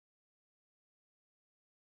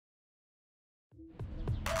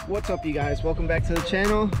What's up, you guys? Welcome back to the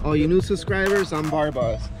channel. All you new subscribers, I'm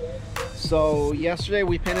Barbas. So yesterday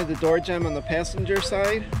we painted the door jamb on the passenger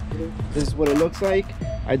side. This is what it looks like.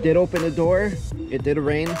 I did open the door. It did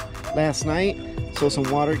rain last night, so some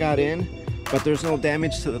water got in, but there's no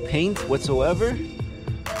damage to the paint whatsoever.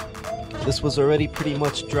 This was already pretty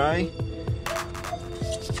much dry.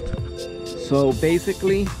 So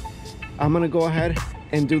basically, I'm gonna go ahead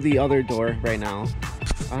and do the other door right now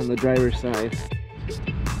on the driver's side.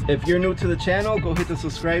 If you're new to the channel, go hit the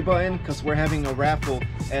subscribe button because we're having a raffle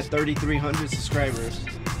at 3,300 subscribers.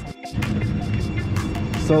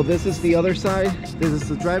 So this is the other side. This is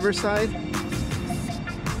the driver's side.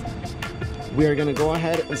 We are gonna go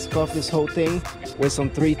ahead and scuff this whole thing with some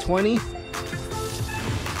 320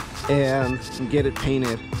 and get it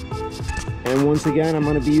painted. And once again, I'm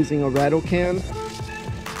gonna be using a rattle can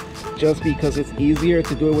just because it's easier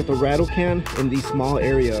to do it with a rattle can in these small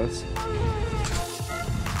areas.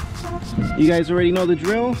 You guys already know the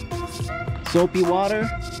drill. Soapy water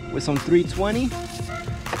with some 320.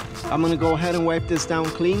 I'm gonna go ahead and wipe this down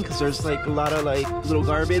clean because there's like a lot of like little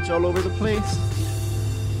garbage all over the place.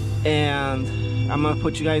 And I'm gonna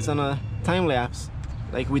put you guys on a time lapse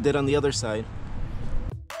like we did on the other side.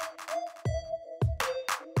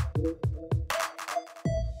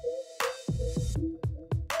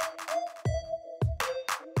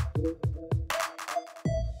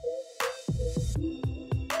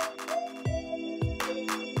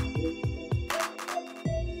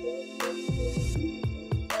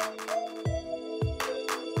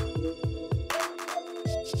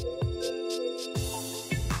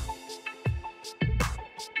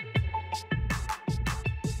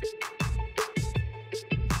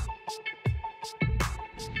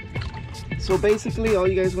 So basically all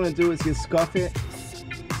you guys want to do is just scuff it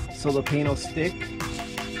so the paint will stick.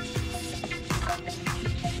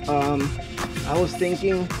 I was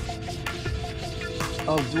thinking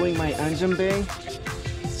of doing my engine bay,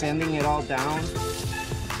 sanding it all down.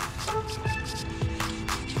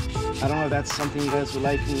 I don't know if that's something you guys would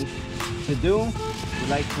like me to do, would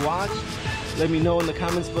like to watch. Let me know in the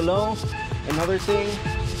comments below. Another thing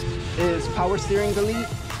is power steering delete.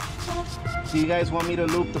 Do you guys want me to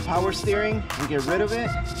loop the power steering and get rid of it?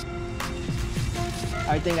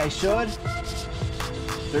 I think I should.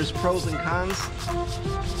 There's pros and cons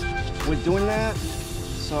with doing that.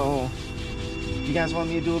 So if you guys want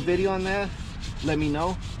me to do a video on that, let me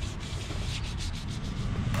know.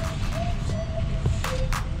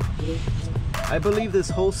 I believe this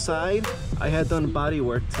whole side I had done body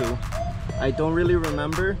work too. I don't really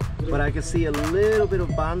remember, but I can see a little bit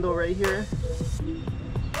of bondo right here.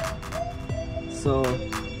 So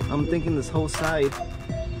I'm thinking this whole side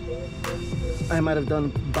I might have done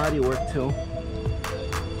body work too.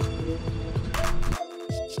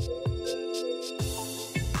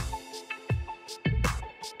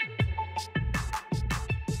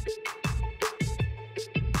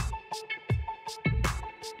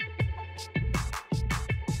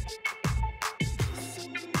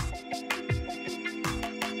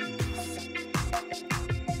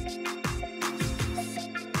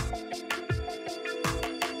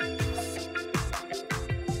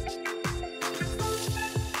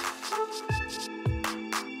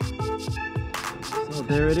 So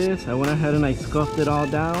there it is. I went ahead and I scuffed it all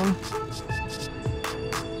down.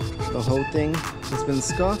 The whole thing has been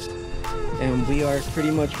scuffed and we are pretty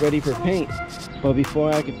much ready for paint. But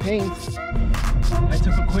before I could paint, I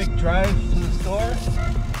took a quick drive to the store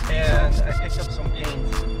and I picked up some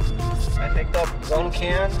paint. I picked up 1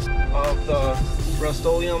 can of the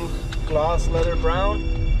Rustoleum gloss leather brown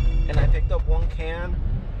and I picked up 1 can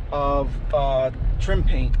of trim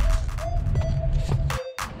paint.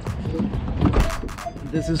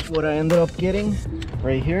 This is what I ended up getting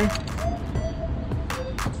right here.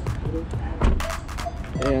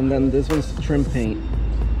 And then this one's the trim paint.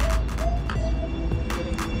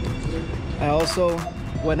 I also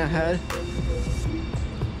went ahead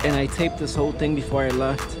and I taped this whole thing before I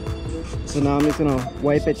left. So now I'm just gonna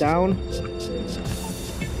wipe it down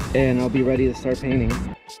and I'll be ready to start painting.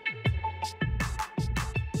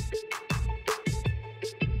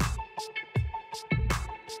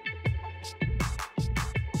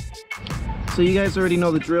 So you guys already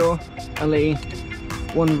know the drill. I lay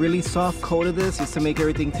 1 really soft coat of this just to make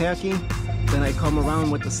everything tacky. Then I come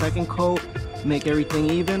around with the 2nd coat, make everything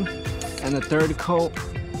even. And the 3rd coat,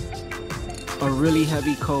 a really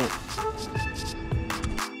heavy coat.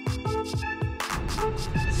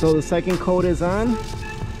 So the 2nd coat is on.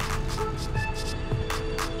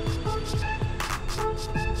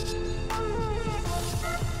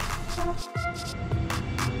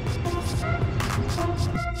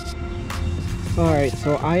 Alright,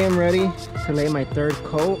 so I am ready to lay my third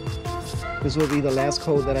coat. This will be the last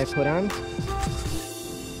coat that I put on.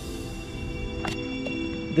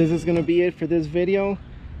 This is gonna be it for this video.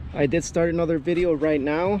 I did start another video right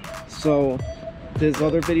now, so this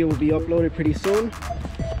other video will be uploaded pretty soon.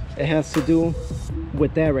 It has to do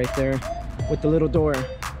with that right there, with the little door.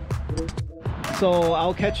 So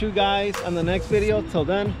I'll catch you guys on the next video. Till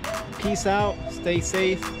then, peace out, stay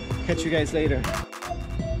safe, catch you guys later.